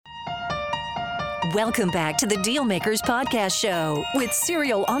Welcome back to the Dealmakers Podcast Show with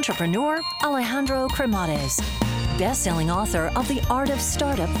serial entrepreneur Alejandro Cremades, best-selling author of The Art of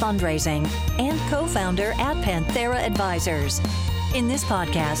Startup Fundraising and co-founder at Panthera Advisors. In this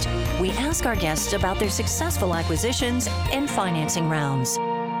podcast, we ask our guests about their successful acquisitions and financing rounds.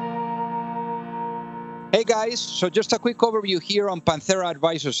 Hey guys, so just a quick overview here on Panthera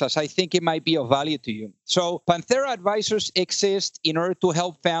Advisors, as I think it might be of value to you. So Panthera Advisors exists in order to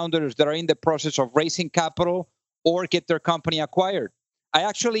help founders that are in the process of raising capital or get their company acquired. I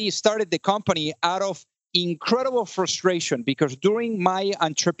actually started the company out of incredible frustration because during my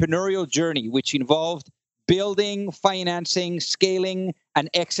entrepreneurial journey, which involved building, financing, scaling, and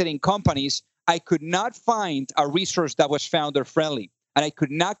exiting companies, I could not find a resource that was founder-friendly. And I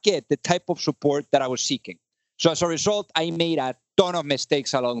could not get the type of support that I was seeking. So as a result, I made a ton of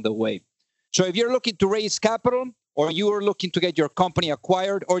mistakes along the way. So if you're looking to raise capital, or you are looking to get your company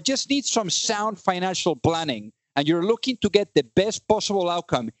acquired, or just need some sound financial planning, and you're looking to get the best possible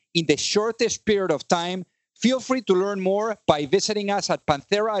outcome in the shortest period of time, feel free to learn more by visiting us at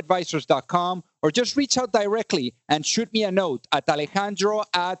pantheraadvisors.com, or just reach out directly and shoot me a note at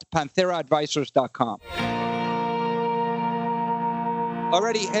alejandro@pantheraadvisors.com.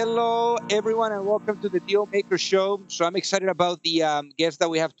 Alrighty, hello everyone, and welcome to the Dealmaker Show. So I'm excited about the guest that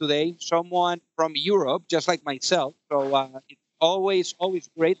we have today, someone from Europe, just like myself. So it's always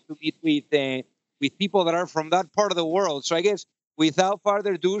great to meet with people that are from that part of the world. So I guess without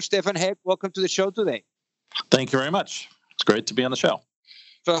further ado, Stefan Heck, welcome to the show today. Thank you very much. It's great to be on the show.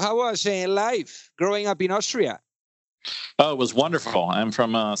 So how was life growing up in Austria? Oh, it was wonderful. I'm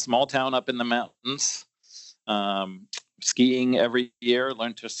from a small town up in the mountains. Skiing every year,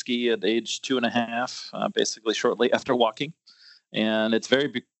 learned to ski at age 2.5, basically shortly after walking. And it's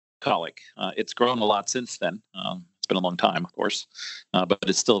very bucolic. It's grown a lot since then. It's been a long time, of course, but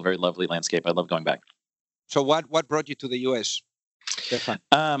it's still a very lovely landscape. I love going back. So what brought you to the U.S.? Stefan?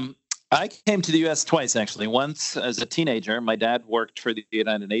 I came to the U.S. twice, actually. Once as a teenager. My dad worked for the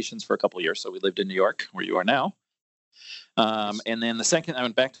United Nations for a couple of years, so we lived in New York, where you are now. And then the second, I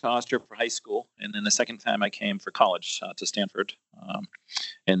went back to Austria for high school. And then the second time I came for college to Stanford,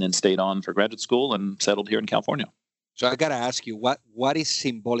 and then stayed on for graduate school and settled here in California. So I got to ask you, what is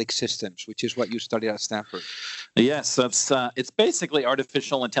symbolic systems, which is what you studied at Stanford? Yes, it's basically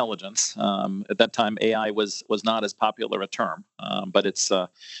artificial intelligence. At that time, AI was not as popular a term, but it's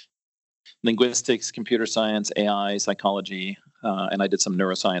linguistics, computer science, AI, psychology, and I did some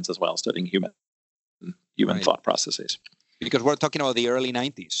neuroscience as well, studying human right. thought processes. Because we're talking about the early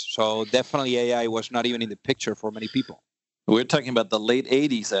 90s. So definitely AI was not even in the picture for many people. We're talking about the late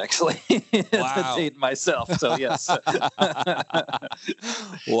 80s, actually. Wow. To date myself, so yes.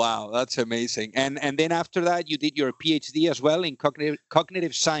 Wow, that's amazing. And then after that, you did your PhD as well in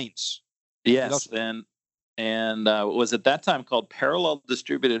cognitive science. Yes, and it was at that time called parallel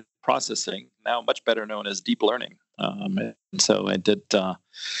distributed processing, now much better known as deep learning. And so I did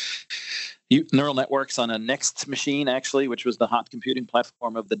neural networks on a Next machine, actually, which was the hot computing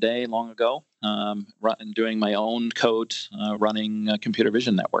platform of the day long ago, and doing my own code, running computer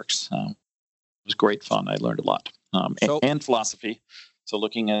vision networks. It was great fun. I learned a lot. And philosophy. So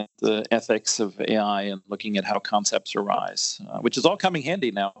looking at the ethics of AI and looking at how concepts arise, which is all coming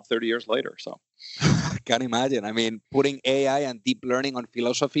handy now, 30 years later. So I can imagine. I mean, putting AI and deep learning on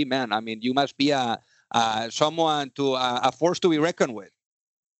philosophy, man, I mean, you must be a force to be reckoned with.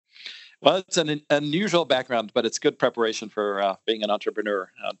 Well, it's an unusual background, but it's good preparation for being an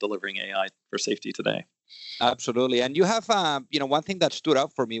entrepreneur delivering AI for safety today. Absolutely. And you have, one thing that stood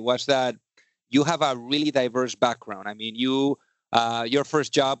out for me was that you have a really diverse background. I mean, your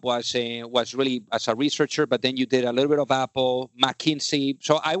first job was really as a researcher, but then you did a little bit of Apple, McKinsey.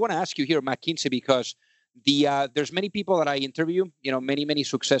 So I want to ask you here, McKinsey, because there's many people that I interview, many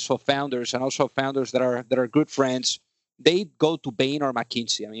successful founders, and also founders that are good friends. They go to Bain or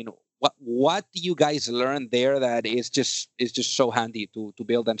McKinsey. I mean, what do you guys learn there that is just so handy to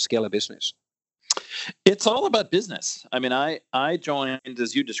build and scale a business? It's all about business. I mean, I joined,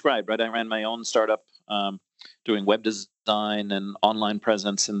 as you described, right? I ran my own startup doing web design and online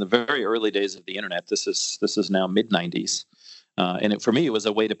presence in the very early days of the internet. This is now mid-90s. And for me, it was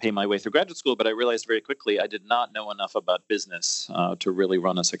a way to pay my way through graduate school, but I realized very quickly I did not know enough about business to really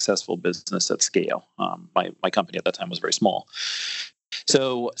run a successful business at scale. My company at that time was very small.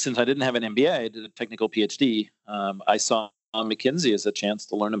 So since I didn't have an MBA, I did a technical PhD. I saw McKinsey as a chance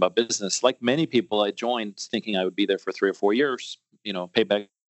to learn about business. Like many people, I joined thinking I would be there for 3 or 4 years, pay back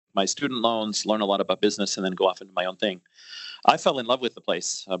my student loans, learn a lot about business, and then go off into my own thing. I fell in love with the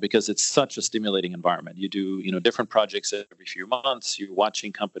place because it's such a stimulating environment. You do, different projects every few months. You're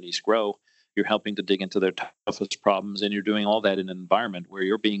watching companies grow. you're helping to dig into their toughest problems, and you're doing all that in an environment where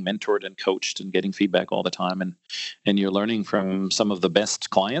you're being mentored and coached and getting feedback all the time, and you're learning from some of the best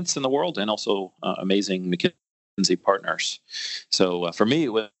clients in the world and also amazing McKinsey partners. So for me,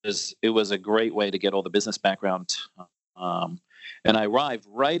 it was a great way to get all the business background. And I arrived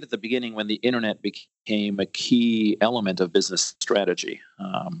right at the beginning when the internet became a key element of business strategy.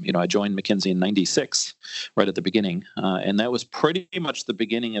 I joined McKinsey in '96, right at the beginning, and that was pretty much the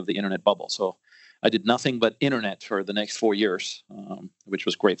beginning of the internet bubble. So I did nothing but internet for the next 4 years, which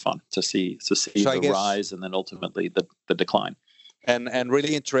was great fun to see the rise and then ultimately the decline. And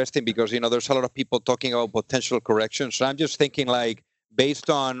really interesting because there's a lot of people talking about potential corrections. So I'm just thinking, like, based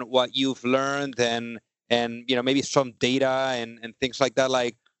on what you've learned and maybe some data and things like that,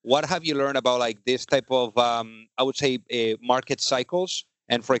 like, what have you learned about, like, this type of I would say market cycles?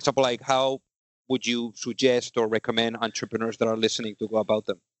 And for example, like, how would you suggest or recommend entrepreneurs that are listening to go about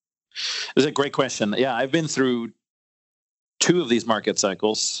them? This is a great question. Yeah, I've been through 2 of these market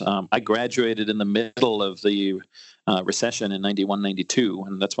cycles. I graduated in the middle of the recession in 91, 92,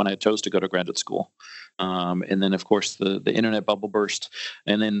 and that's when I chose to go to graduate school. And then, of course, the internet bubble burst.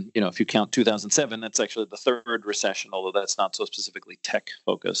 And then, if you count 2007, that's actually the third recession, although that's not so specifically tech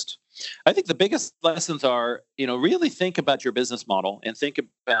focused. I think the biggest lessons are, really think about your business model and think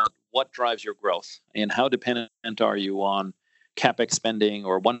about what drives your growth and how dependent are you on CapEx spending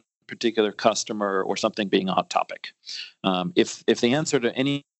or one particular customer or something being a hot topic. If the answer to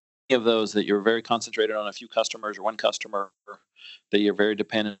any of those, that you're very concentrated on a few customers or one customer, that you're very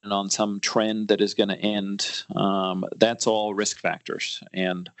dependent on some trend that is going to end, that's all risk factors.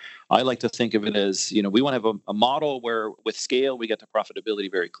 And I like to think of it as, we want to have a model where with scale, we get to profitability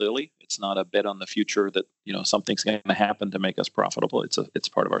very clearly. It's not a bet on the future that, something's going to happen to make us profitable. It's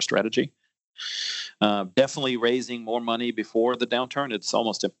part of our strategy. Definitely raising more money before the downturn. It's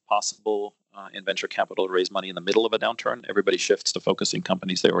almost impossible in venture capital to raise money in the middle of a downturn. Everybody shifts to focusing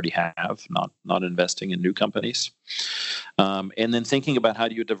companies they already have, not investing in new companies. And then thinking about how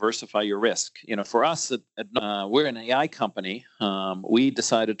do you diversify your risk. For us, we're an AI company. We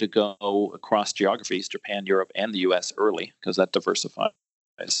decided to go across geographies, Japan, Europe, and the US early because that diversifies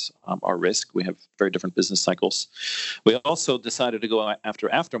our risk. We have very different business cycles. We also decided to go after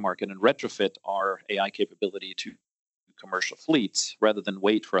aftermarket and retrofit our AI capability to commercial fleets rather than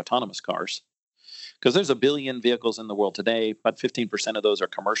wait for autonomous cars. Because there's 1 billion vehicles in the world today, but 15% of those are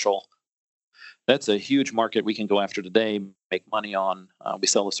commercial. That's a huge market we can go after today, make money on. We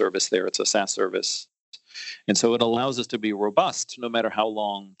sell a service there. It's a SaaS service. And so it allows us to be robust no matter how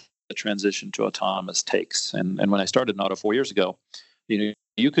long the transition to autonomous takes. And when I started Nauto 4 years ago,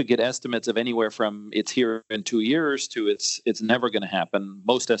 you could get estimates of anywhere from it's here in 2 years to it's never going to happen.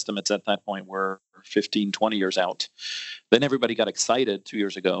 Most estimates at that point were 15, 20 years out. Then everybody got excited 2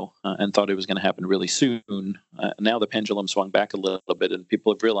 years ago and thought it was going to happen really soon. Now the pendulum swung back a little bit, and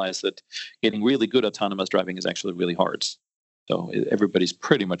people have realized that getting really good autonomous driving is actually really hard. So everybody's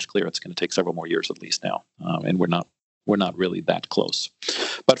pretty much clear it's going to take several more years at least now, and we're not really that close.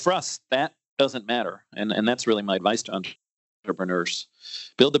 But for us, that doesn't matter, and that's really my advice to entrepreneurs.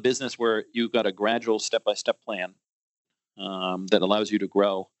 Build a business where you've got a gradual step-by-step plan that allows you to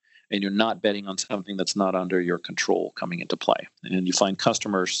grow, and you're not betting on something that's not under your control coming into play. And you find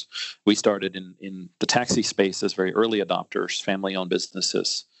customers. We started in the taxi space as very early adopters, family-owned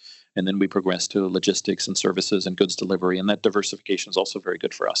businesses, and then we progressed to logistics and services and goods delivery. And that diversification is also very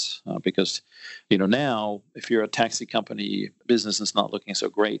good for us because, now if you're a taxi company, business is not looking so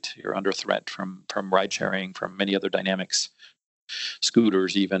great. You're under threat from ride sharing, from many other dynamics,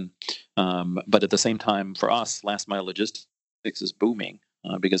 scooters even. But at the same time, for us, last mile logistics is booming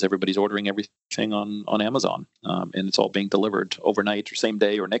because everybody's ordering everything on Amazon, and it's all being delivered overnight or same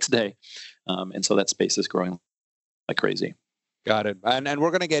day or next day. And so that space is growing like crazy. Got it. And we're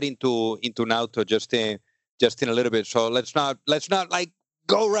gonna get into Nauto just in a little bit. So let's not like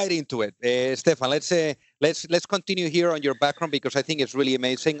go right into it. Stefan, let's continue here on your background because I think it's really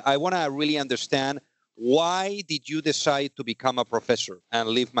amazing. I want to really understand, why did you decide to become a professor and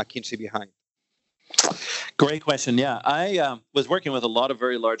leave McKinsey behind? Great question. Yeah, I was working with a lot of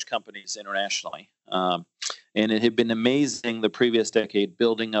very large companies internationally, and it had been amazing the previous decade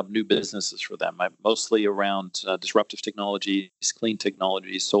building up new businesses for them, mostly around disruptive technologies, clean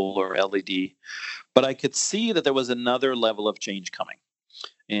technologies, solar, LED. But I could see that there was another level of change coming.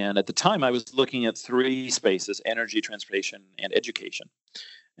 And at the time, I was looking at 3 spaces: energy, transportation, and education.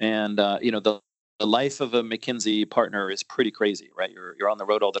 And the life of a McKinsey partner is pretty crazy, right? You're on the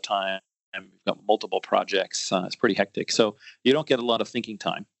road all the time. We've got multiple projects. It's pretty hectic. So you don't get a lot of thinking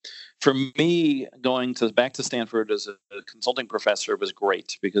time. For me, going back to Stanford as a consulting professor was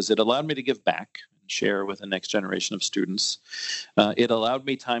great because it allowed me to give back and share with the next generation of students. It allowed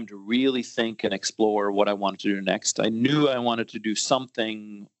me time to really think and explore what I wanted to do next. I knew I wanted to do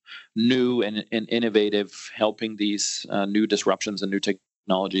something new and innovative, helping these new disruptions and new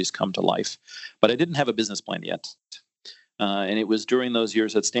technologies come to life. But I didn't have a business plan yet. And it was during those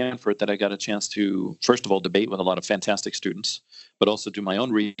years at Stanford that I got a chance to, first of all, debate with a lot of fantastic students, but also do my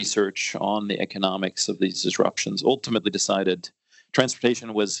own research on the economics of these disruptions. Ultimately decided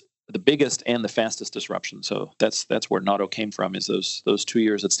transportation was the biggest and the fastest disruption. So that's where Notto came from, is those 2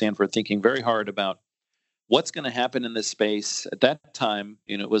 years at Stanford thinking very hard about what's going to happen in this space. At that time,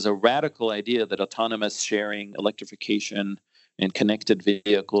 it was a radical idea that autonomous sharing, electrification, and connected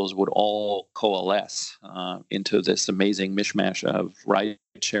vehicles would all coalesce into this amazing mishmash of ride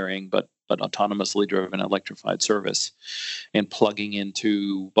sharing, but autonomously driven electrified service, and plugging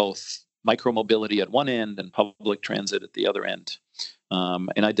into both micromobility at one end and public transit at the other end.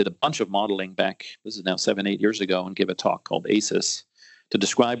 And I did a bunch of modeling back, this is now 7-8 years ago, and gave a talk called ACES to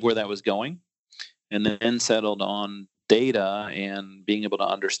describe where that was going, and then settled on data and being able to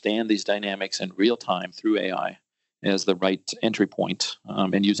understand these dynamics in real time through AI as the right entry point,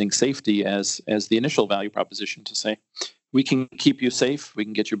 and using safety as the initial value proposition to say, we can keep you safe, we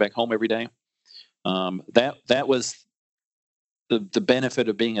can get you back home every day. That was the benefit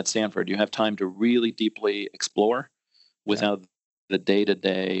of being at Stanford. You have time to really deeply explore without the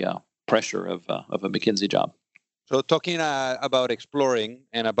day-to-day pressure of a McKinsey job. So talking about exploring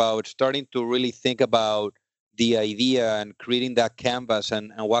and about starting to really think about the idea and creating that canvas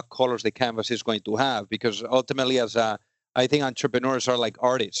and what colors the canvas is going to have, because ultimately I think entrepreneurs are like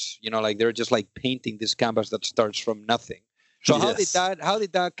artists, like they're just like painting this canvas that starts from nothing. So yes. how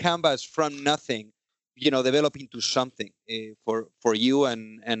did that canvas from nothing, develop into something for you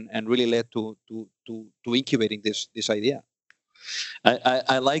and really led to incubating this idea?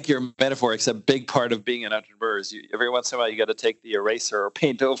 I like your metaphor. It's a big part of being an entrepreneur is every once in a while you got to take the eraser or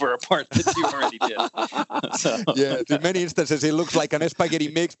paint over a part that you already did. So. Yeah, in many instances it looks like an spaghetti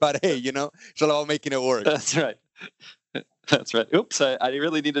mix, but hey, it's all about making it work. That's right. That's right. Oops, I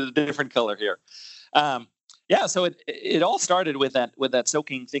really needed a different color here. So it all started with that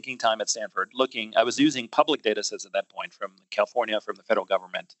soaking thinking time at Stanford. I was using public data sets at that point from California, from the federal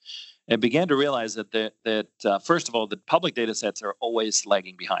government, and began to realize that first of all, the public data sets are always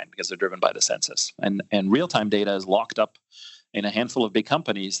lagging behind because they're driven by the census, and real-time data is locked up in a handful of big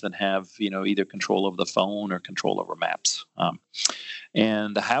companies that have either control over the phone or control over maps.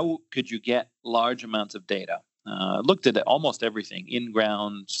 And how could you get large amounts of data? Looked at almost everything,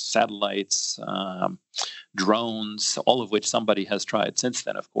 in-ground, satellites, drones, all of which somebody has tried since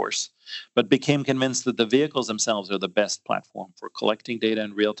then, of course, but became convinced that the vehicles themselves are the best platform for collecting data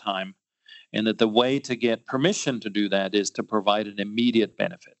in real time, and that the way to get permission to do that is to provide an immediate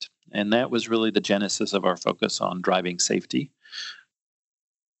benefit. And that was really the genesis of our focus on driving safety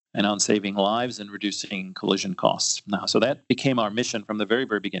and on saving lives and reducing collision costs. So that became our mission from the very,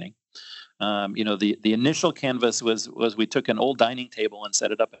 very beginning. The initial canvas was we took an old dining table and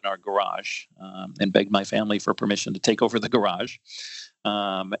set it up in our garage, and begged my family for permission to take over the garage.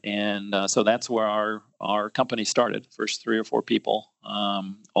 So that's where our company started. First 3 or 4 people,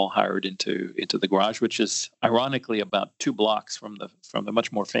 all hired into the garage, which is ironically about 2 blocks from the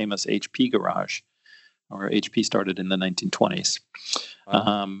much more famous HP garage, or HP started in the 1920s.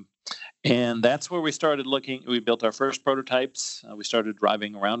 Wow. And that's where we started looking. We built our first prototypes. We started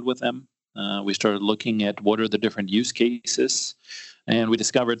driving around with them. We started looking at what are the different use cases, and we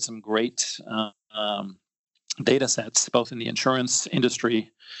discovered some great data sets, both in the insurance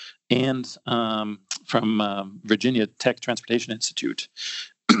industry and from Virginia Tech Transportation Institute,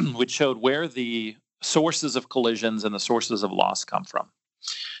 which showed where the sources of collisions and the sources of loss come from.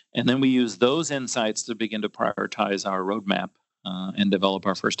 And then we used those insights to begin to prioritize our roadmap and develop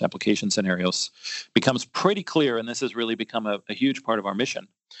our first application scenarios. Becomes pretty clear, and this has really become a huge part of our mission,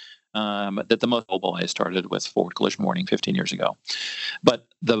 that the Mobileye started with forward collision warning 15 years ago. But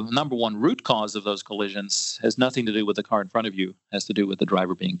the number one root cause of those collisions has nothing to do with the car in front of you, it has to do with the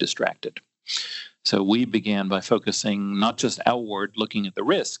driver being distracted. So we began by focusing not just outward, looking at the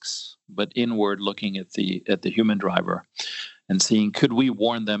risks, but inward, looking at the human driver and seeing, could we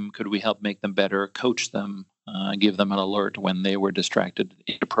warn them, could we help make them better, coach them, give them an alert when they were distracted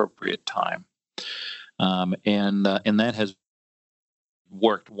at inappropriate time. And that has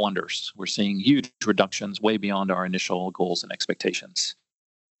worked wonders. We're seeing huge reductions way beyond our initial goals and expectations.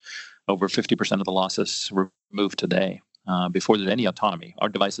 Over 50% of the losses removed today. before there's any autonomy. Our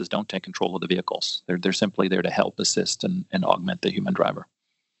devices don't take control of the vehicles. They're simply there to help, assist, and augment the human driver.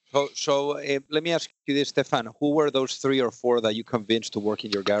 So let me ask you this, Stefan. Who were those 3 or 4 that you convinced to work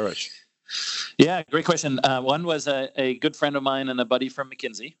in your garage? Yeah, great question. One was a good friend of mine and a buddy from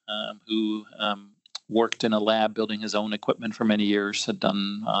McKinsey who worked in a lab building his own equipment for many years, had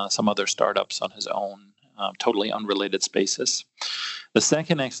done some other startups on his own, totally unrelated spaces. The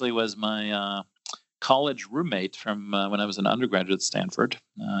second actually was my college roommate from when I was an undergraduate at Stanford.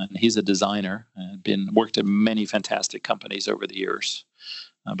 And he's a designer, worked at many fantastic companies over the years,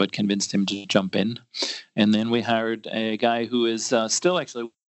 but convinced him to jump in. And then we hired a guy who is still actually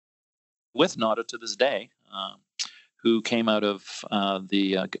with NAUTA to this day, who came out of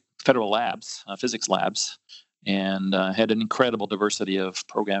the federal labs, physics labs, and had an incredible diversity of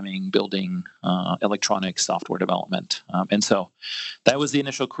programming, building, electronics, software development. And so that was the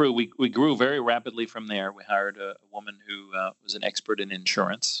initial crew. We grew very rapidly from there. We hired a woman who was an expert in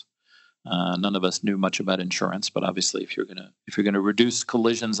insurance. None of us knew much about insurance, but obviously if you're going to reduce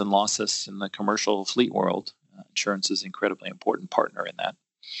collisions and losses in the commercial fleet world, insurance is an incredibly important partner in that.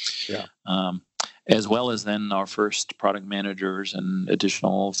 Yeah. As well as then our first product managers and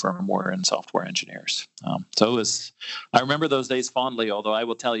additional firmware and software engineers. So it was, I remember those days fondly, although I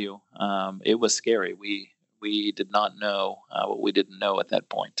will tell you, it was scary. We did not know what we didn't know at that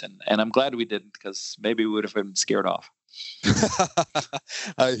point. And I'm glad we didn't, because maybe we would have been scared off.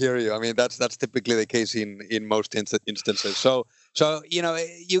 I hear you. I mean, that's typically the case in most instances. So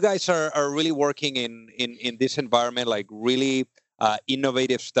you guys are really working in this environment, like really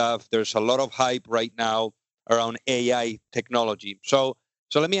innovative stuff. There's a lot of hype right now around AI technology. So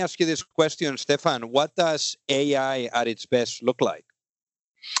let me ask you this question, Stefan. What does AI at its best look like?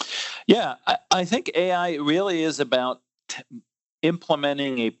 Yeah, I think AI really is about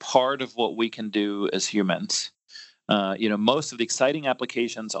implementing a part of what we can do as humans. Most of the exciting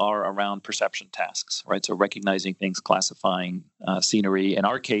applications are around perception tasks, right? So recognizing things, classifying scenery. In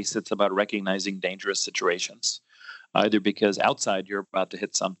our case, it's about recognizing dangerous situations, either because outside you're about to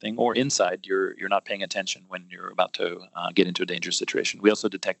hit something, or inside you're not paying attention when you're about to get into a dangerous situation. We also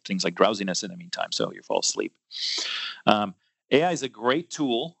detect things like drowsiness in the meantime, so you fall asleep. AI is a great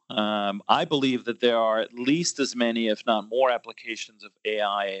tool. I believe that there are at least as many, if not more, applications of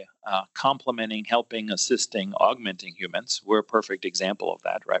AI complementing, helping, assisting, augmenting humans. We're a perfect example of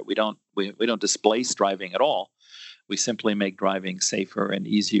that, right? We don't displace driving at all. We simply make driving safer and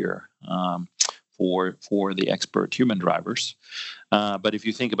easier for the expert human drivers. But if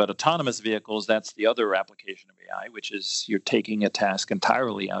you think about autonomous vehicles, that's the other application of AI, which is you're taking a task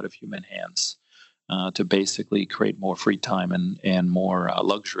entirely out of human hands to basically create more free time and more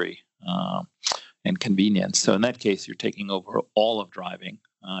luxury and convenience. So in that case, you're taking over all of driving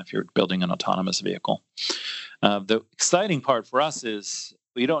if you're building an autonomous vehicle. The exciting part for us is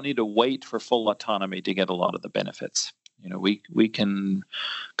we don't need to wait for full autonomy to get a lot of the benefits. We can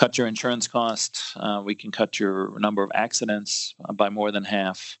cut your insurance costs. We can cut your number of accidents by more than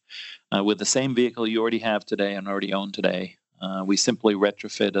half with the same vehicle you already have today and already own today. We simply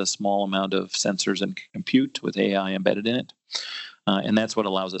retrofit a small amount of sensors and compute with AI embedded in it, and that's what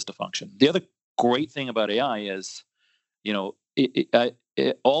allows us to function. The other great thing about AI is,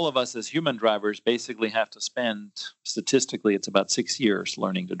 all of us as human drivers basically have to spend, statistically, it's about 6 years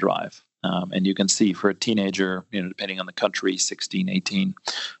learning to drive. And you can see for a teenager, depending on the country, 16, 18,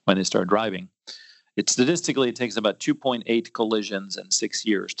 when they start driving, it takes about 2.8 collisions in 6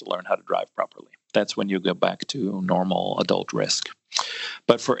 years to learn how to drive properly. That's when you go back to normal adult risk.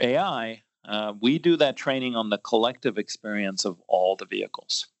 But for AI, we do that training on the collective experience of all the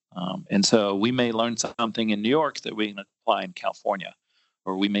vehicles. And so we may learn something in New York that we can apply in California,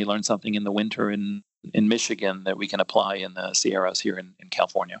 or we may learn something in the winter in Michigan that we can apply in the Sierras here in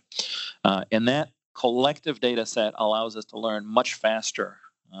California. And that collective data set allows us to learn much faster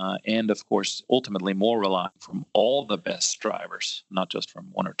and, of course, ultimately more reliable from all the best drivers, not just from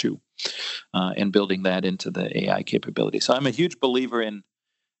one or two, and building that into the AI capability. So I'm a huge believer in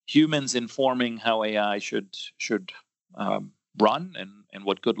humans informing how AI should run and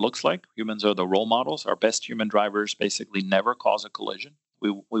what good looks like. Humans are the role models. Our best human drivers basically never cause a collision.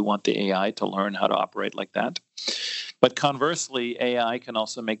 We want the AI to learn how to operate like that. But conversely, AI can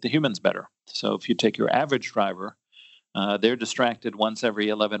also make the humans better. So if you take your average driver, they're distracted once every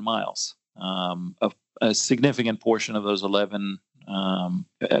 11 miles. A significant portion of those 11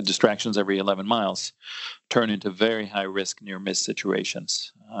 distractions every 11 miles turn into very high-risk near-miss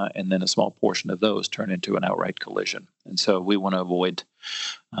situations. And then a small portion of those turn into an outright collision. And so we want to avoid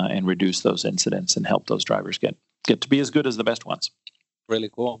and reduce those incidents and help those drivers get to be as good as the best ones. Really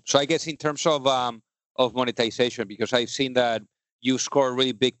cool. So I guess in terms of of monetization? Because I've seen that you score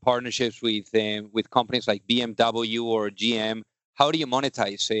really big partnerships with companies like BMW or GM. How do you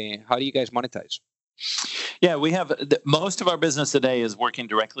monetize? How do you guys monetize? Yeah, we have most of our business today is working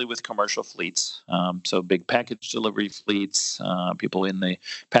directly with commercial fleets. So big package delivery fleets, people in the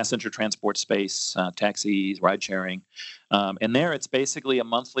passenger transport space, taxis, ride sharing. And there it's basically a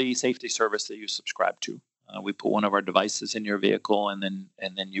monthly safety service that you subscribe to. We put one of our devices in your vehicle, and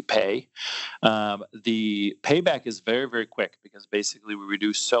then you pay. The payback is very, very quick because basically we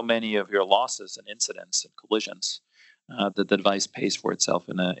reduce so many of your losses and incidents and collisions that the device pays for itself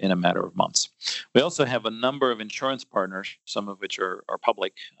in a matter of months. We also have a number of insurance partners, some of which are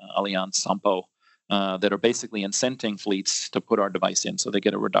public, Allianz, Sampo, that are basically incenting fleets to put our device in, so they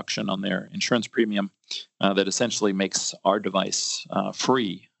get a reduction on their insurance premium that essentially makes our device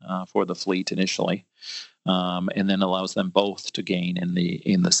free for the fleet initially, and then allows them both to gain in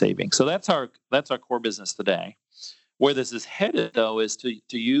the savings. So that's our core business today. Where this is headed, though, is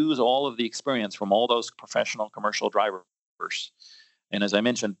to use all of the experience from all those professional commercial drivers. And as I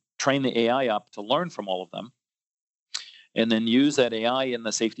mentioned, train the AI up to learn from all of them, and then use that AI in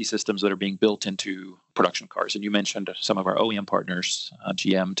the safety systems that are being built into production cars. And you mentioned some of our OEM partners,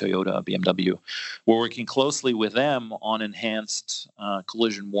 GM, Toyota, BMW. We're working closely with them on enhanced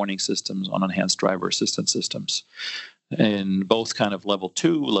collision warning systems, on enhanced driver assistance systems, in both kind of level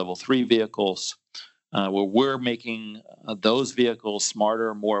 2, level 3 vehicles, where we're making those vehicles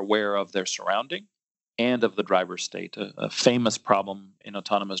smarter, more aware of their surrounding and of the driver's state. A famous problem in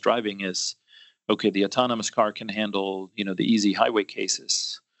autonomous driving is, okay, the autonomous car can handle, the easy highway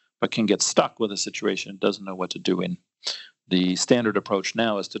cases, but can get stuck with a situation it doesn't know what to do in. The standard approach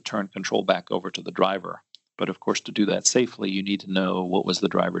now is to turn control back over to the driver. But of course, to do that safely, you need to know what was the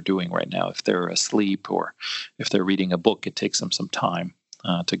driver doing right now. If they're asleep or if they're reading a book, it takes them some time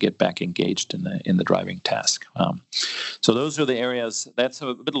to get back engaged in the driving task. So those are the areas. That's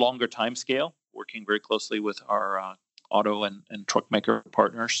a bit longer time scale, working very closely with our auto and truck maker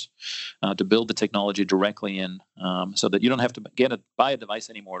partners to build the technology directly in, so that you don't have to buy a device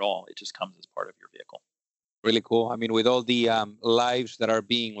anymore at all. It just comes as part of your vehicle. Really cool. I mean, with all the lives that are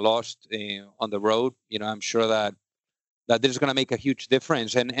being lost on the road, I'm sure that this is going to make a huge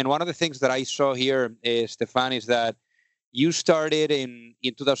difference. And one of the things that I saw here, Stefan, is that you started in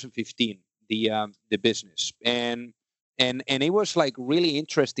 2015 the business, and it was like really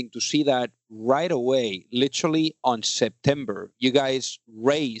interesting to see that right away, literally on September, you guys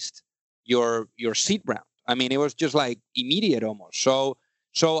raised your seed round. I mean, it was just like immediate almost.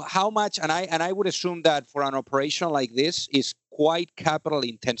 So how much? And I would assume that for an operation like this is quite capital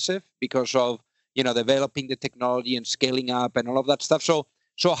intensive because of developing the technology and scaling up and all of that stuff. So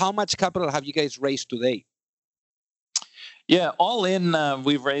how much capital have you guys raised today? Yeah, all in,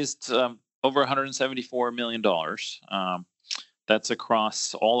 we've raised over $174 million. That's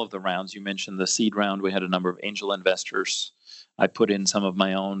across all of the rounds. You mentioned the seed round. We had a number of angel investors. I put in some of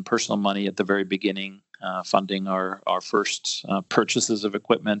my own personal money at the very beginning, funding our first purchases of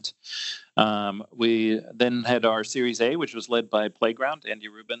equipment. We then had our Series A, which was led by Playground, Andy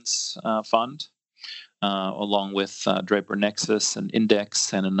Rubin's fund, along with Draper Nexus and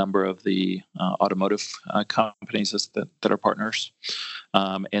Index and a number of the automotive companies that are partners.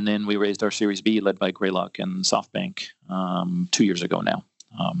 And then we raised our Series B, led by Greylock and SoftBank 2 years ago now.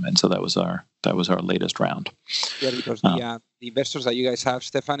 And so that was our latest round. Yeah, because the investors that you guys have,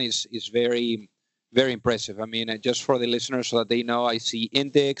 Stefan, is very, very impressive. I mean, just for the listeners so that they know, I see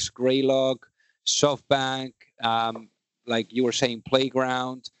Index, Greylock, SoftBank, like you were saying,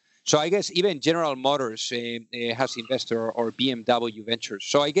 Playground. So I guess even General Motors has investor, or BMW Ventures.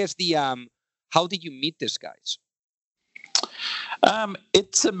 So I guess how did you meet these guys?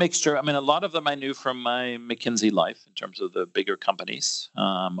 It's a mixture. I mean, a lot of them I knew from my McKinsey life in terms of the bigger companies.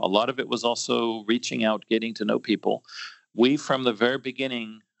 A lot of it was also reaching out, getting to know people. We, from the very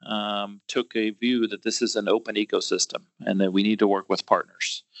beginning, took a view that this is an open ecosystem and that we need to work with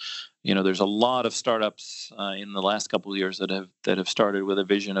partners. There's a lot of startups in the last couple of years that have started with a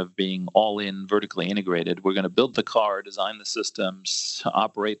vision of being all in, vertically integrated. We're going to build the car, design the systems,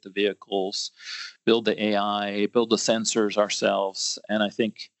 operate the vehicles, build the AI, build the sensors ourselves. And I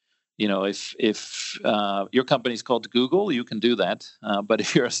think, if your company's called Google, you can do that. But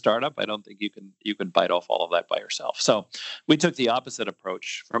if you're a startup, I don't think you can bite off all of that by yourself. So we took the opposite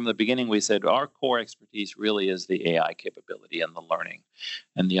approach. From the beginning, we said our core expertise really is the AI capability and the learning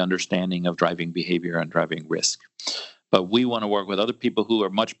and the understanding of driving behavior and driving risk. But we want to work with other people who are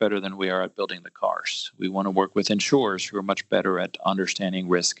much better than we are at building the cars. We want to work with insurers who are much better at understanding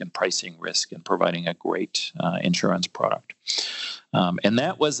risk and pricing risk and providing a great insurance product. And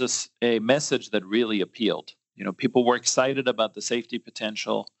that was a message that really appealed. People were excited about the safety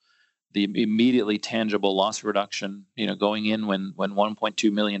potential, the immediately tangible loss reduction, going in when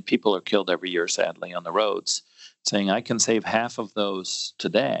 1.2 million people are killed every year, sadly, on the roads, saying I can save half of those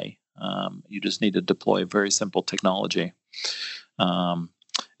today. You just need to deploy very simple technology and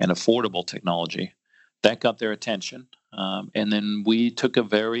affordable technology. That got their attention. And then we took a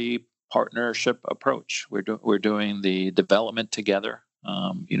very partnership approach. We're doing the development together.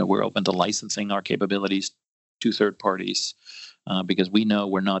 We're open to licensing our capabilities to third parties because we know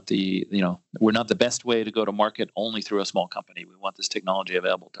we're not the best way to go to market only through a small company. We want this technology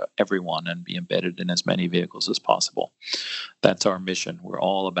available to everyone and be embedded in as many vehicles as possible. That's our mission. We're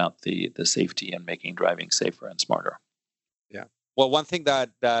all about the safety and making driving safer and smarter. Yeah. Well, one thing that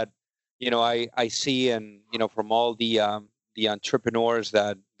I see, and from all the entrepreneurs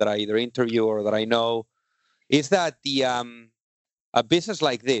that I either interview or that I know, is that a business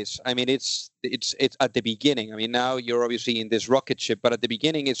like this, I mean, it's at the beginning. I mean, now you're obviously in this rocket ship, but at the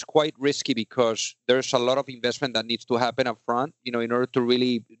beginning, it's quite risky because there's a lot of investment that needs to happen up front, in order to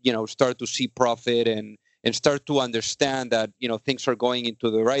really, start to see profit and start to understand that, things are going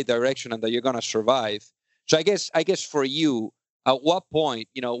into the right direction and that you're going to survive. So I guess for you, at what point,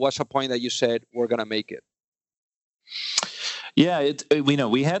 what's a point that you said we're going to make it? Yeah,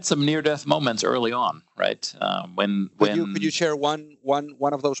 we had some near-death moments early on, right? Could you share one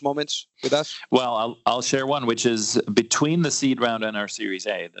of those moments with us? Well, I'll share one, which is between the seed round and our Series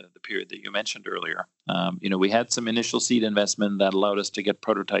A, the period that you mentioned earlier. We had some initial seed investment that allowed us to get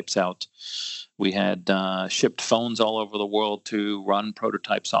prototypes out. We had shipped phones all over the world to run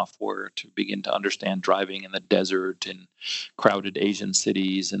prototype software to begin to understand driving in the desert, in crowded Asian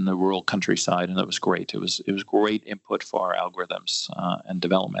cities, in the rural countryside, and that was great. It was great input for our algorithms and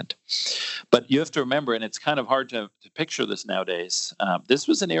development. But you have to remember, and it's kind of hard to picture this nowadays, this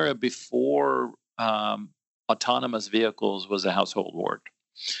was an era before autonomous vehicles was a household word.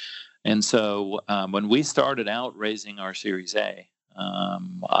 And so when we started out raising our Series A,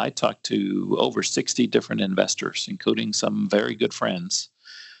 I talked to over 60 different investors, including some very good friends,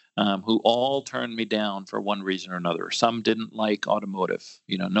 who all turned me down for one reason or another. Some didn't like automotive.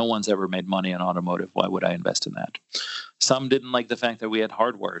 No one's ever made money in automotive. Why would I invest in that? Some didn't like the fact that we had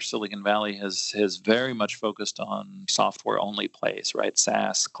hardware. Silicon Valley has very much focused on software-only plays, right?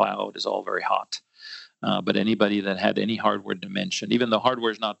 SaaS, cloud is all very hot. But anybody that had any hardware dimension, even though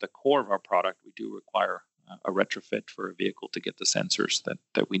hardware is not the core of our product, we do require a retrofit for a vehicle to get the sensors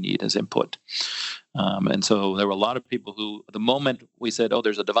that we need as input. And so there were a lot of people who, the moment we said, oh,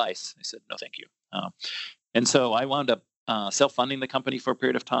 there's a device, they said, no, thank you. And so I wound up self-funding the company for a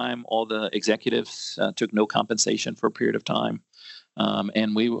period of time. All the executives took no compensation for a period of time.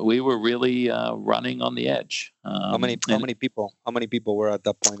 And we were really running on the edge. How many people were at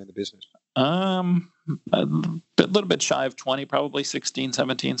that point in the business? A little bit shy of 20, probably 16,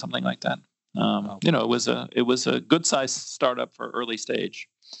 17, something like that. It was a good sized startup for early stage.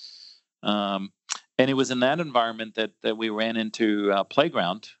 And it was in that environment that we ran into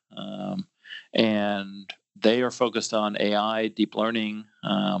Playground. And they are focused on AI, deep learning.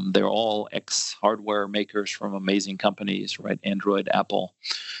 They're all ex-hardware makers from amazing companies, right? Android, Apple.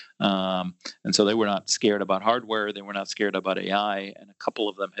 And so they were not scared about hardware. They were not scared about AI. And a couple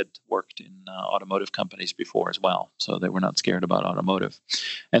of them had worked in automotive companies before as well. So they were not scared about automotive.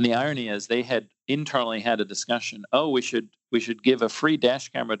 And the irony is they had internally had a discussion, we should give a free dash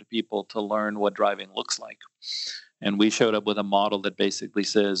camera to people to learn what driving looks like. And we showed up with a model that basically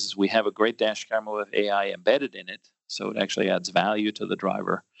says we have a great dash camera with AI embedded in it. So it actually adds value to the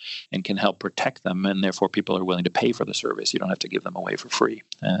driver and can help protect them. And therefore, people are willing to pay for the service. You don't have to give them away for free.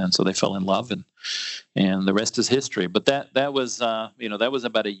 And so they fell in love, and the rest is history. But that was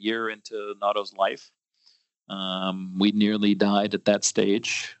about a year into Notto's life. We nearly died at that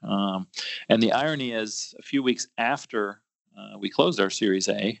stage. And the irony is, a few weeks after we closed our Series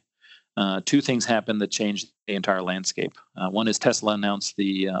A, two things happened that changed the entire landscape. One is Tesla announced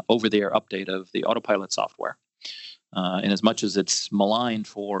the over-the-air update of the autopilot software. And as much as it's maligned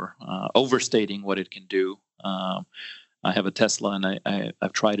for overstating what it can do, I have a Tesla, and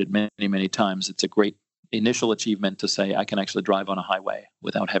I've tried it many, many times. It's a great initial achievement to say I can actually drive on a highway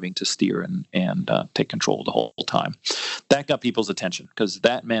without having to steer and take control the whole time. That got people's attention because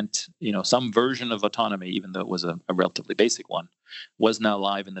that meant some version of autonomy, even though it was a relatively basic one, was now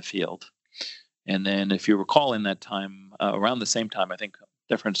live in the field. And then, if you recall, in that time, around the same time, I think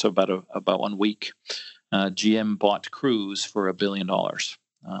difference of about 1 week. GM bought Cruise for $1 billion.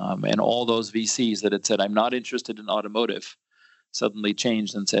 And all those VCs that had said, I'm not interested in automotive, suddenly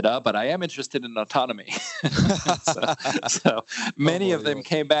changed and said, but I am interested in autonomy. so many of them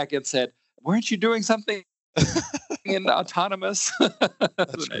came back and said, weren't you doing something in autonomous? And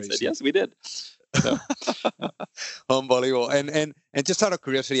I said, yes, we did. So, Unbelievable. And just out of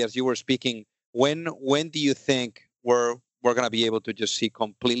curiosity, as you were speaking, when do you think we're going to be able to just see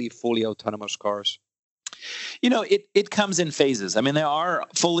completely, fully autonomous cars? It comes in phases. I mean, there are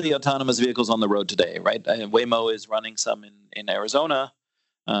fully autonomous vehicles on the road today, right? Waymo is running some in Arizona.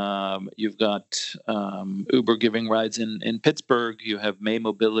 You've got Uber giving rides in Pittsburgh. You have May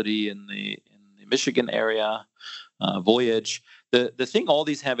Mobility in the Michigan area, Voyage. The thing all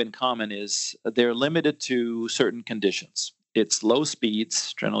these have in common is they're limited to certain conditions. It's low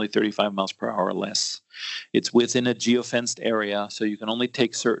speeds, generally 35 miles per hour or less. It's within a geofenced area, so you can only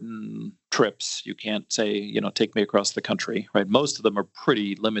take certain trips. You can't say, take me across the country, right? Most of them are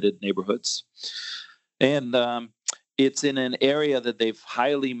pretty limited neighborhoods. And it's in an area that they've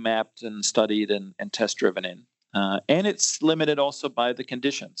highly mapped and studied and test-driven in. And it's limited also by the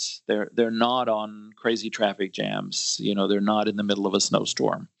conditions. They're not on crazy traffic jams. They're not in the middle of a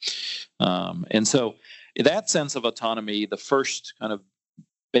snowstorm. And so that sense of autonomy, the first kind of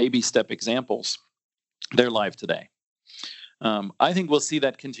baby step examples, they're live today. I think we'll see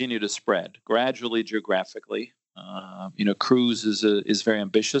that continue to spread gradually geographically. Cruise is very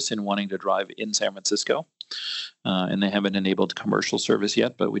ambitious in wanting to drive in San Francisco, and they haven't enabled commercial service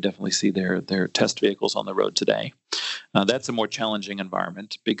yet, but we definitely see their test vehicles on the road today. That's a more challenging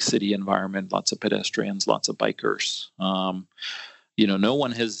environment, big city environment, lots of pedestrians, lots of bikers. No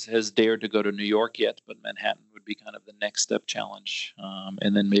one has dared to go to New York yet, but Manhattan would be kind of the next step challenge.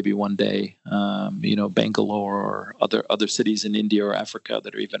 And then maybe one day, Bangalore or other cities in India or Africa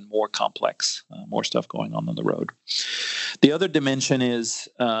that are even more complex, more stuff going on the road. The other dimension is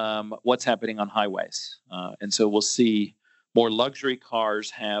what's happening on highways. And so we'll see more luxury cars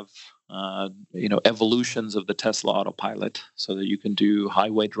have, evolutions of the Tesla Autopilot so that you can do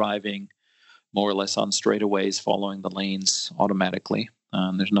highway driving more or less on straightaways, following the lanes automatically.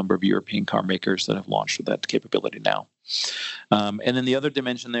 There's a number of European car makers that have launched with that capability now. And then the other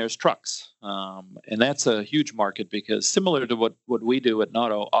dimension there is trucks. And that's a huge market because similar to what we do at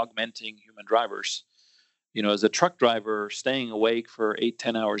Notto, augmenting human drivers, as a truck driver, staying awake for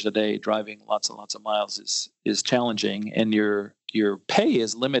 8-10 hours a day, driving lots and lots of miles is challenging. And your pay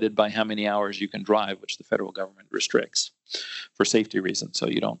is limited by how many hours you can drive, which the federal government restricts for safety reasons, so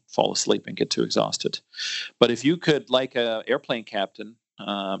you don't fall asleep and get too exhausted. But if you could, like an airplane captain,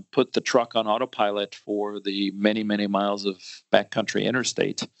 put the truck on autopilot for the many, many miles of backcountry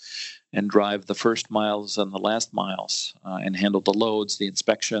interstate and drive the first miles and the last miles and handle the loads, the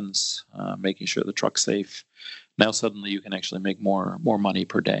inspections, making sure the truck's safe, now suddenly you can actually make more money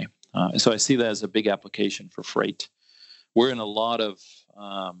per day. So I see that as a big application for freight. We're in a lot of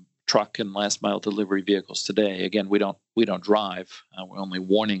truck and last mile delivery vehicles today. Again, we don't drive. We're only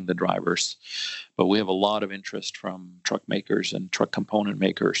warning the drivers, but we have a lot of interest from truck makers and truck component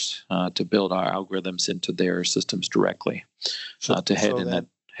makers to build our algorithms into their systems directly to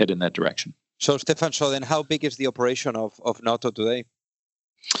head in that direction. So, Stefan, then how big is the operation of Notto today?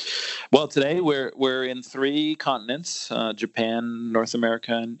 Well, today we're in 3 continents: Japan, North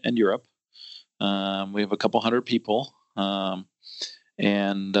America, and Europe. We have a couple hundred people.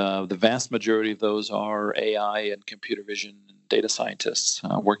 And the vast majority of those are AI and computer vision and data scientists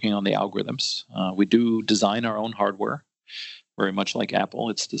working on the algorithms. We do design our own hardware, very much like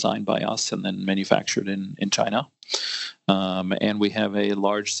Apple. It's designed by us and then manufactured in China. And we have a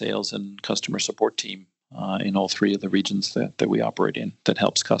large sales and customer support team in all 3 of the regions that we operate in that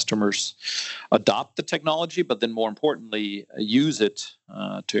helps customers adopt the technology, but then more importantly, use it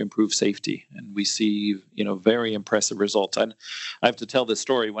to improve safety. And we see, very impressive results. And I have to tell this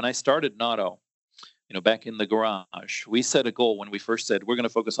story. When I started Notto, back in the garage, we set a goal when we first said we're going to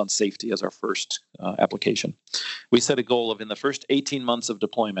focus on safety as our first application. We set a goal of in the first 18 months of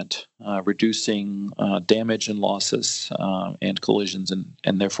deployment, reducing damage and losses and collisions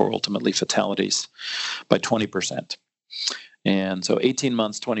and therefore ultimately fatalities by 20%. And so 18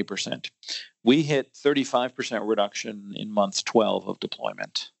 months, 20%. We hit 35% reduction in month 12 of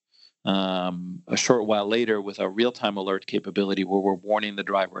deployment. A short while later with a real-time alert capability where we're warning the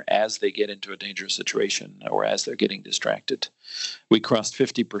driver as they get into a dangerous situation or as they're getting distracted. We crossed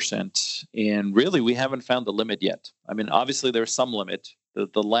 50%, and really we haven't found the limit yet. I mean, obviously there's some limit.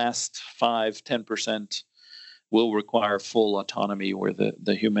 The last 5-10% will require full autonomy where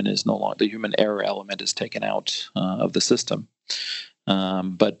the human is no longer, the human error element is taken out of the system.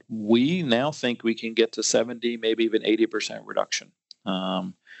 But we now think we can get to 70, maybe even 80% reduction,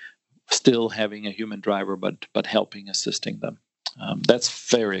 still having a human driver, but helping, assisting them. That's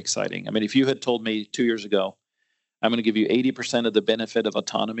very exciting. I mean, if you had told me 2 years ago, I'm going to give you 80% of the benefit of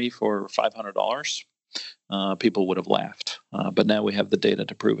autonomy for $500, people would have laughed. But now we have the data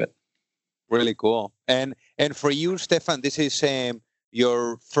to prove it. Really cool. And for you, Stefan, this is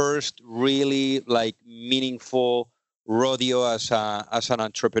your first really like meaningful rodeo as an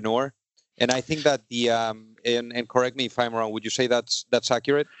entrepreneur. And I think that and correct me if I'm wrong, would you say that's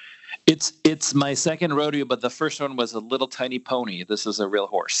accurate? It's my second rodeo, but the first one was a little tiny pony. This is a real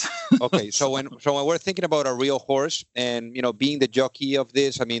horse. Okay, so when we're thinking about a real horse, and being the jockey of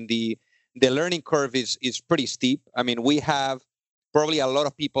this, I mean the learning curve is pretty steep. I mean, we have probably a lot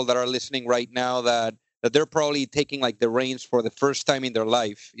of people that are listening right now that they're probably taking like the reins for the first time in their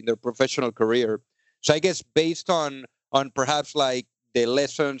life, in their professional career. So I guess based on perhaps like the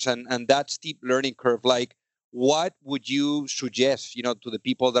lessons and that steep learning curve, like what would you suggest, to the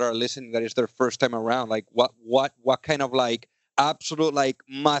people that are listening that is their first time around? Like what kind of like absolute like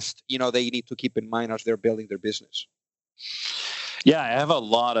must, they need to keep in mind as they're building their business? Yeah, I have a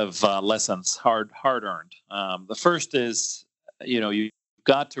lot of lessons, hard earned. The first is, you've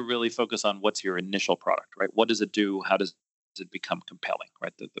got to really focus on what's your initial product, right? What does it do? How does it become compelling,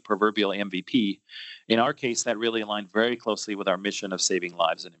 right? The proverbial MVP. In our case, that really aligned very closely with our mission of saving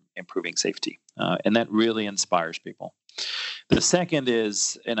lives and improving safety. And that really inspires people. The second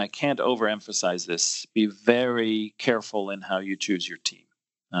is, and I can't overemphasize this, be very careful in how you choose your team.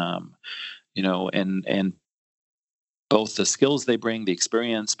 And both the skills they bring, the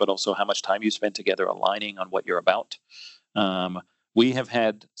experience, but also how much time you spend together aligning on what you're about. We have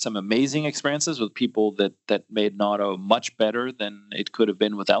had some amazing experiences with people that made Nauto much better than it could have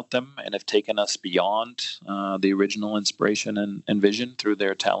been without them, and have taken us beyond the original inspiration and vision through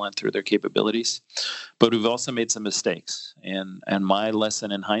their talent, through their capabilities. But we've also made some mistakes. And my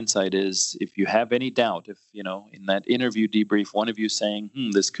lesson in hindsight is, if you have any doubt, if in that interview debrief, one of you saying,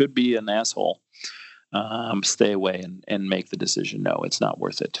 this could be an asshole, stay away and make the decision. No, it's not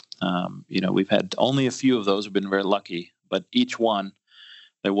worth it. We've had only a few of those. We've been very lucky, but each one,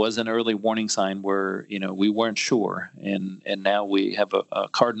 there was an early warning sign where, we weren't sure. And now we have a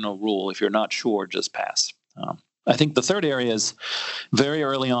cardinal rule. If you're not sure, just pass. I think the third area is very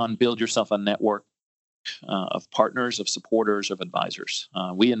early on, build yourself a network of partners, of supporters, of advisors.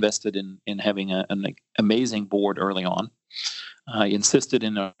 We invested in having an amazing board early on. I insisted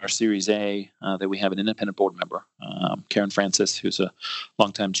in our Series A that we have an independent board member, Karen Francis, who's a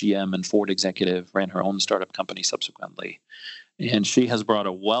longtime GM and Ford executive, ran her own startup company subsequently. And she has brought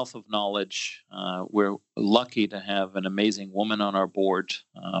a wealth of knowledge. We're lucky to have an amazing woman on our board.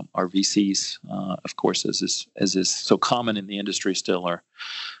 Our VCs, of course, as is so common in the industry still,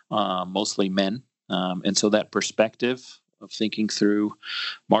 are mostly men. And so that perspective of thinking through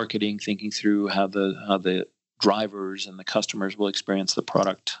marketing, thinking through how the drivers and the customers will experience the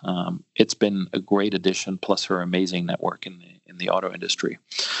product. It's been a great addition, plus her amazing network in the auto industry.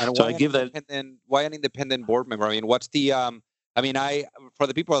 And so I give that. And then why an independent board member? I mean, what's the? For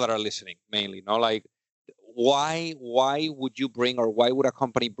the people that are listening, mainly, why would you bring, or why would a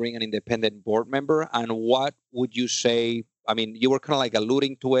company bring an independent board member? And what would you say? I mean, you were kind of like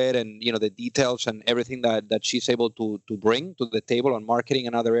alluding to it, and the details and everything that she's able to bring to the table on marketing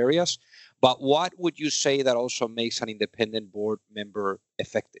and other areas. But what would you say that also makes an independent board member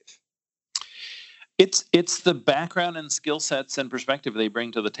effective? It's the background and skill sets and perspective they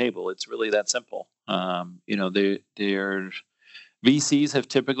bring to the table. It's really that simple. Their VCs have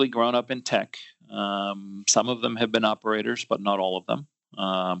typically grown up in tech. Some of them have been operators, but not all of them.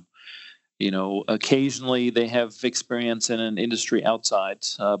 Occasionally they have experience in an industry outside.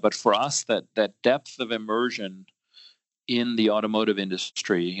 But for us, that depth of immersion in the automotive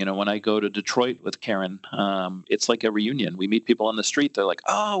industry, when I go to Detroit with Karen, it's like a reunion. We meet people on the street. They're like,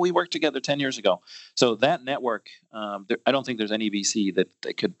 "Oh, we worked together 10 years ago." So that network, I don't think there's any VC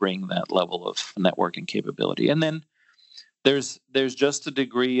that could bring that level of networking capability. And then there's just a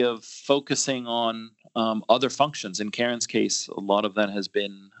degree of focusing on other functions. In Karen's case, a lot of that has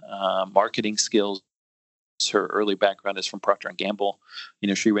been marketing skills. Her early background is from Procter & Gamble.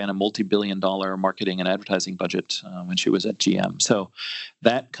 She ran a multi-billion-dollar marketing and advertising budget when she was at GM. So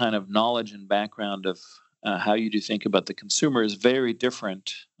that kind of knowledge and background of how you do think about the consumer is very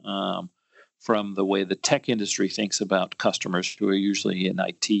different from the way the tech industry thinks about customers, who are usually in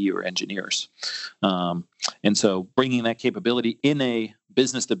IT or engineers. And so bringing that capability in a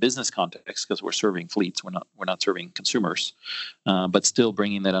business-to-business context, because we're serving fleets, we're not serving consumers, but still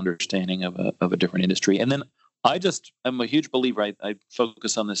bringing that understanding of a different industry. And then I just am a huge believer. I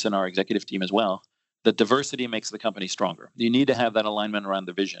focus on this in our executive team as well. That diversity makes the company stronger. You need to have that alignment around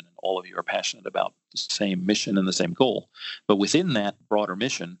the vision, and all of you are passionate about the same mission and the same goal. But within that broader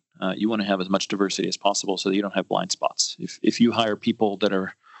mission, you want to have as much diversity as possible so that you don't have blind spots. If you hire people that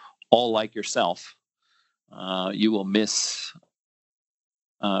are all like yourself, you will miss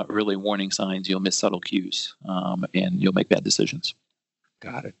early warning signs. You'll miss subtle cues, and you'll make bad decisions.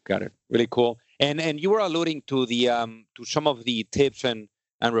 Got it. Really cool. And you were alluding to the to some of the tips and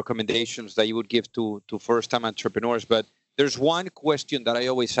recommendations that you would give to first-time entrepreneurs. But there's one question that I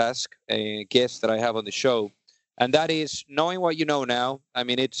always ask guests that I have on the show, and that is, knowing what you know now, I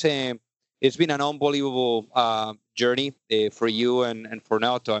mean, it's been an unbelievable journey for you and for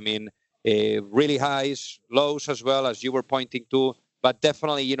Naoto. I mean, really highs, lows as well, as you were pointing to, but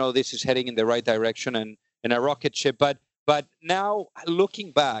definitely, this is heading in the right direction and a rocket ship. But now,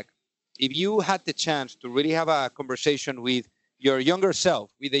 looking back, if you had the chance to really have a conversation with your younger self,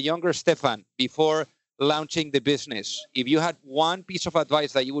 with the younger Stefan, before launching the business, if you had one piece of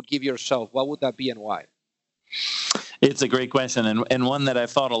advice that you would give yourself, what would that be and why? It's a great question, and one that I've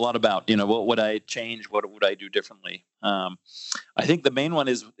thought a lot about. What would I change? What would I do differently? I think the main one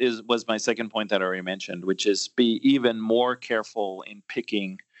was my second point that I already mentioned, which is be even more careful in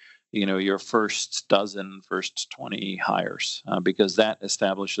picking your first 20 hires, because that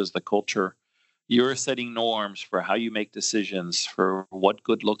establishes the culture. You're setting norms for how you make decisions, for what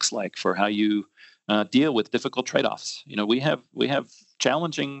good looks like, for how you deal with difficult trade-offs. We have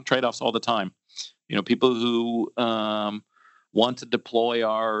challenging trade-offs all the time. People who want to deploy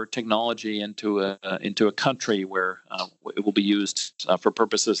our technology into a country where it will be used for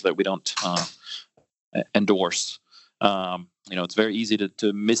purposes that we don't endorse. It's very easy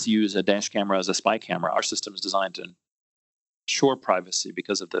to misuse a dash camera as a spy camera. Our system is designed to ensure privacy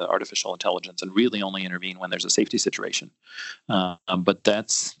because of the artificial intelligence, and really only intervene when there's a safety situation. But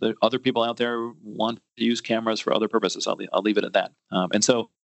the other people out there want to use cameras for other purposes. I'll leave it at that. And so,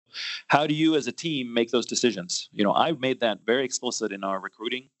 how do you as a team make those decisions? I've made that very explicit in our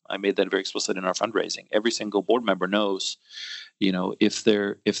recruiting. I made that very explicit in our fundraising. Every single board member knows, if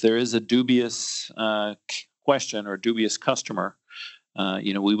there is a dubious question or dubious customer,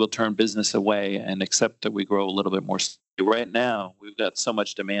 we will turn business away and accept that we grow a little bit more. Right now, we've got so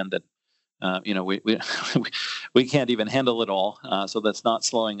much demand that we can't even handle it all. So that's not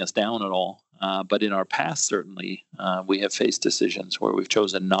slowing us down at all. But in our past, certainly, we have faced decisions where we've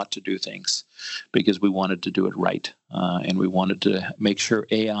chosen not to do things because we wanted to do it right. And we wanted to make sure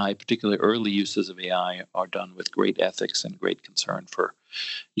AI, particularly early uses of AI, are done with great ethics and great concern for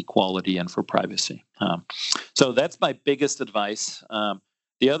equality and for privacy. So that's my biggest advice.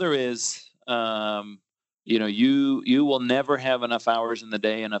 The other is, you will never have enough hours in the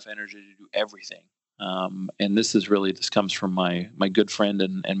day, enough energy to do everything. And this comes from my good friend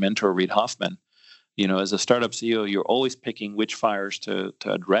and mentor, Reid Hoffman. As a startup CEO, you're always picking which fires to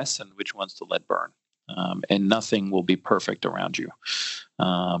address and which ones to let burn. And nothing will be perfect around you.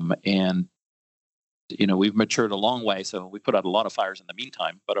 We've matured a long way, so we put out a lot of fires in the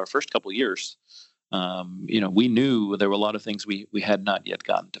meantime. But our first couple of years, we knew there were a lot of things we had not yet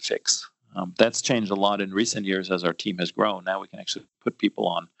gotten to fix. That's changed a lot in recent years as our team has grown. Now we can actually put people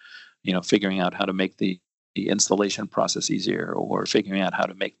on, figuring out how to make the installation process easier, or figuring out how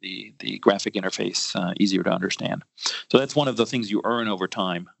to make the graphic interface easier to understand. So that's one of the things you earn over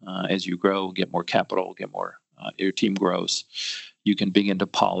time as you grow, get more capital, your team grows. You can begin to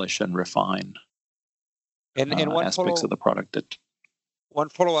polish and refine and aspects of the product. One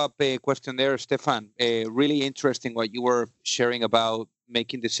follow-up question there, Stefan. Really interesting what you were sharing about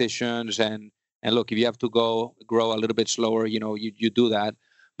making decisions, and look, if you have to grow a little bit slower, you do that.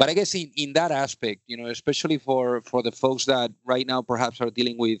 But I guess in that aspect, especially for the folks that right now perhaps are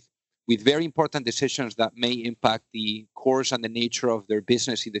dealing with very important decisions that may impact the course and the nature of their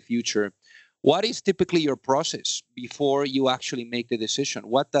business in the future, what is typically your process before you actually make the decision?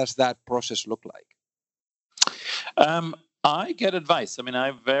 What does that process look like? I get advice. I mean,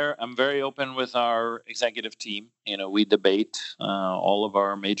 I'm very open with our executive team. We debate all of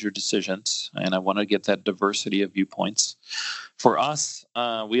our major decisions, and I want to get that diversity of viewpoints. For us,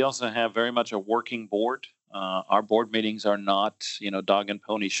 we also have very much a working board. Our board meetings are not, dog and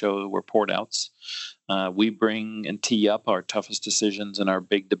pony show report outs. We bring and tee up our toughest decisions and our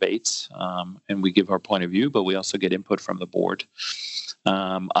big debates, and we give our point of view, but we also get input from the board.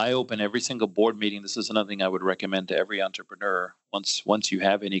 I open every single board meeting. This is another thing I would recommend to every entrepreneur. Once you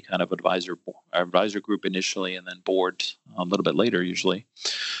have any kind of advisor group initially, and then board a little bit later, usually,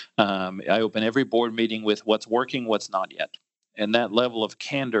 I open every board meeting with what's working, what's not yet. And that level of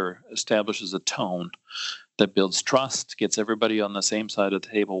candor establishes a tone that builds trust, gets everybody on the same side of the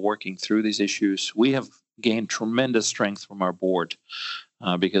table working through these issues. We have gained tremendous strength from our board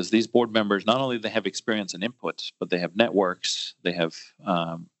because these board members, not only they have experience and input, but they have networks, they have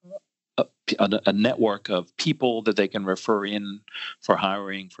a network of people that they can refer in for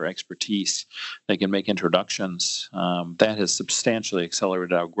hiring, for expertise. They can make introductions. That has substantially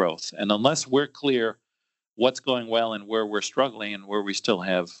accelerated our growth. And unless we're clear what's going well and where we're struggling and where we still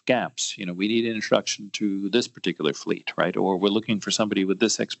have gaps, we need an introduction to this particular fleet, right? Or we're looking for somebody with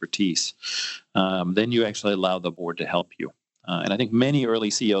this expertise. Then you actually allow the board to help you. And I think many early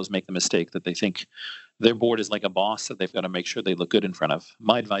CEOs make the mistake that they think their board is like a boss that they've got to make sure they look good in front of.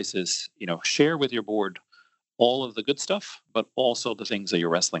 My advice is, share with your board all of the good stuff, but also the things that you're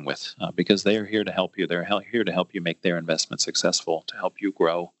wrestling with, because they are here to help you. They're here to help you make their investment successful, to help you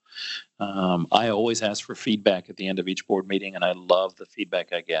grow. I always ask for feedback at the end of each board meeting, and I love the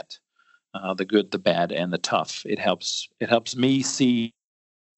feedback I get, the good, the bad, and the tough. It helps me see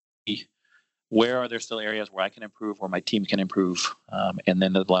where are there still areas where I can improve, where my team can improve, and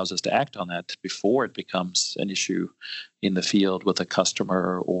then it allows us to act on that before it becomes an issue in the field with a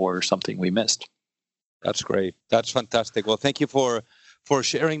customer or something we missed. That's great. That's fantastic. Well, thank you for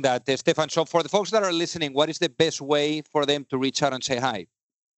sharing that, Stefan. So for the folks that are listening, what is the best way for them to reach out and say hi?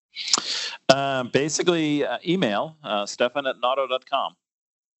 Basically, email stefan@notto.com.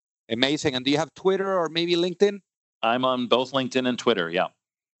 Amazing. And do you have Twitter or maybe LinkedIn? I'm on both LinkedIn and Twitter, yeah.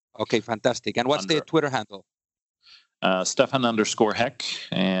 Okay, fantastic. And what's the Twitter handle? Stefan_Heck.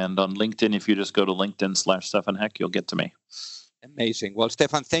 And on LinkedIn, if you just go to LinkedIn/Stefan Heck, you'll get to me. Amazing. Well,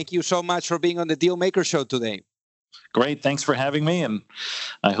 Stefan, thank you so much for being on the Dealmaker Show today. Great. Thanks for having me. And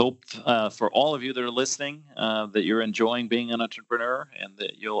I hope for all of you that are listening that you're enjoying being an entrepreneur and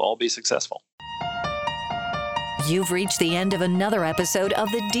that you'll all be successful. You've reached the end of another episode of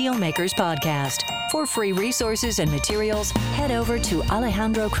the Dealmakers Podcast. For free resources and materials, head over to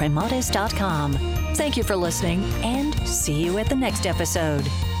alejandrocremades.com. Thank you for listening and see you at the next episode.